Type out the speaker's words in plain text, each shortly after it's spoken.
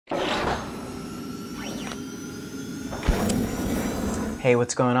Hey,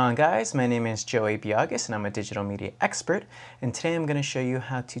 what's going on, guys? My name is Biagas and I'm a digital media expert, and today I'm going to show you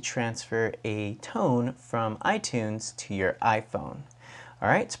how to transfer a tone from iTunes to your iPhone.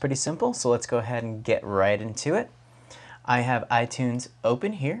 Alright, it's pretty simple, so let's go ahead and get right into it. I have iTunes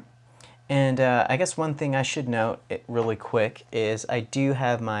open here, and I guess one thing I should note really quick is I do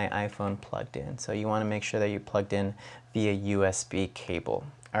have my iPhone plugged in, so you want to make sure that you're plugged in via USB cable.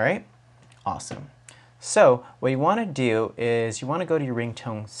 Alright? Awesome. So what you want to do is you want to go to your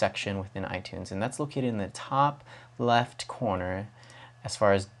ringtone section within iTunes, and that's located in the top left corner as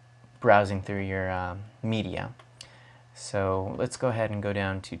far as browsing through your media. So let's go ahead and go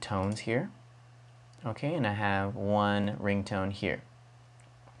down to tones here. Okay, and I have one ringtone here.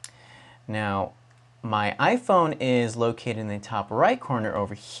 Now my iPhone is located in the top right corner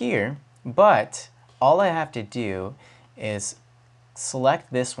over here, but all I have to do is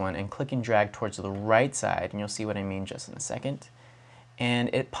select this one and click and drag towards the right side, and you'll see what I mean just in a second.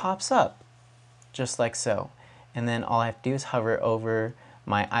 And it pops up just like so. And then all I have to do is hover over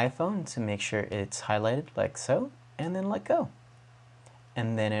my iPhone to make sure it's highlighted like so, and then let go.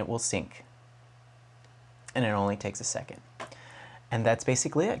 And then it will sync. And it only takes a second. And that's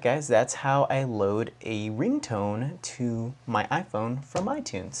basically it, guys. That's how I load a ringtone to my iPhone from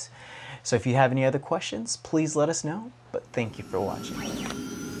iTunes. So if you have any other questions, please let us know. But thank you for watching.